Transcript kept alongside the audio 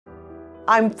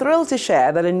I'm thrilled to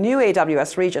share that a new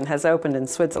AWS region has opened in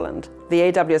Switzerland. The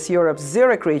AWS Europe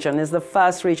Zurich region is the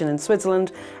first region in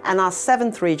Switzerland and our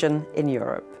 7th region in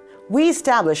Europe. We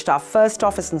established our first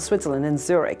office in Switzerland in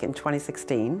Zurich in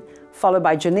 2016, followed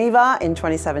by Geneva in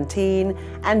 2017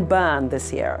 and Bern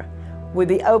this year. With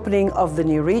the opening of the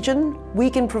new region, we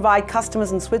can provide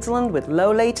customers in Switzerland with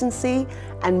low latency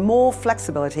and more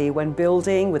flexibility when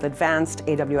building with advanced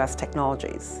AWS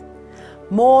technologies.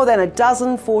 More than a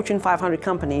dozen Fortune 500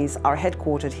 companies are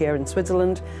headquartered here in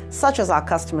Switzerland, such as our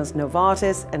customers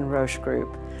Novartis and Roche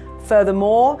Group.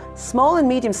 Furthermore, small and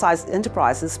medium-sized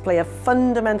enterprises play a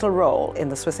fundamental role in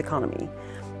the Swiss economy.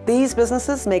 These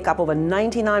businesses make up over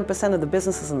 99% of the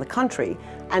businesses in the country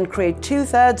and create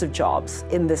 2/3 of jobs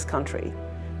in this country.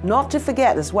 Not to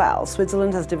forget as well,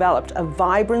 Switzerland has developed a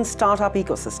vibrant startup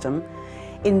ecosystem.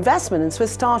 Investment in Swiss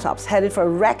startups headed for a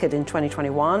record in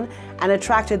 2021 and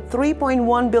attracted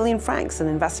 3.1 billion francs in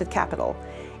invested capital.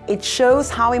 It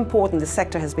shows how important this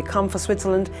sector has become for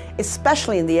Switzerland,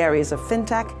 especially in the areas of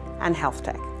fintech and health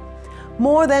tech.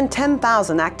 More than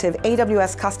 10,000 active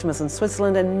AWS customers in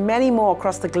Switzerland and many more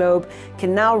across the globe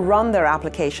can now run their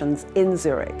applications in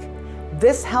Zurich.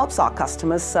 This helps our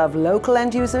customers serve local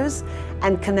end users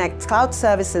and connect cloud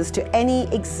services to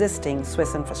any existing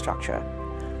Swiss infrastructure.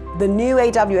 The new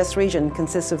AWS region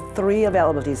consists of 3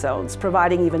 availability zones,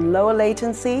 providing even lower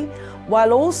latency,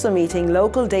 while also meeting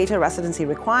local data residency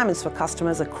requirements for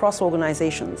customers across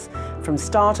organizations, from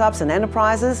startups and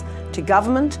enterprises to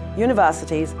government,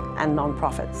 universities, and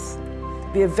nonprofits.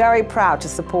 We are very proud to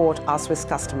support our Swiss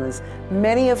customers,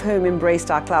 many of whom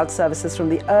embraced our cloud services from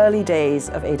the early days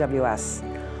of AWS.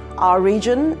 Our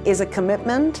region is a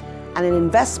commitment and an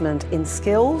investment in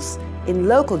skills, in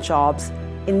local jobs,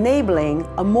 enabling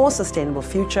a more sustainable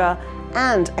future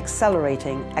and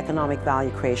accelerating economic value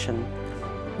creation.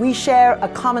 We share a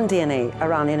common DNA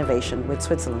around innovation with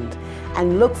Switzerland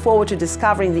and look forward to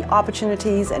discovering the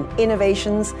opportunities and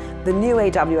innovations the new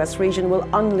AWS region will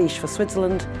unleash for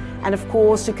Switzerland, and of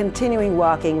course to continuing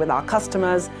working with our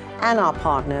customers and our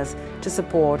partners to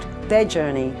support their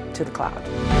journey to the cloud.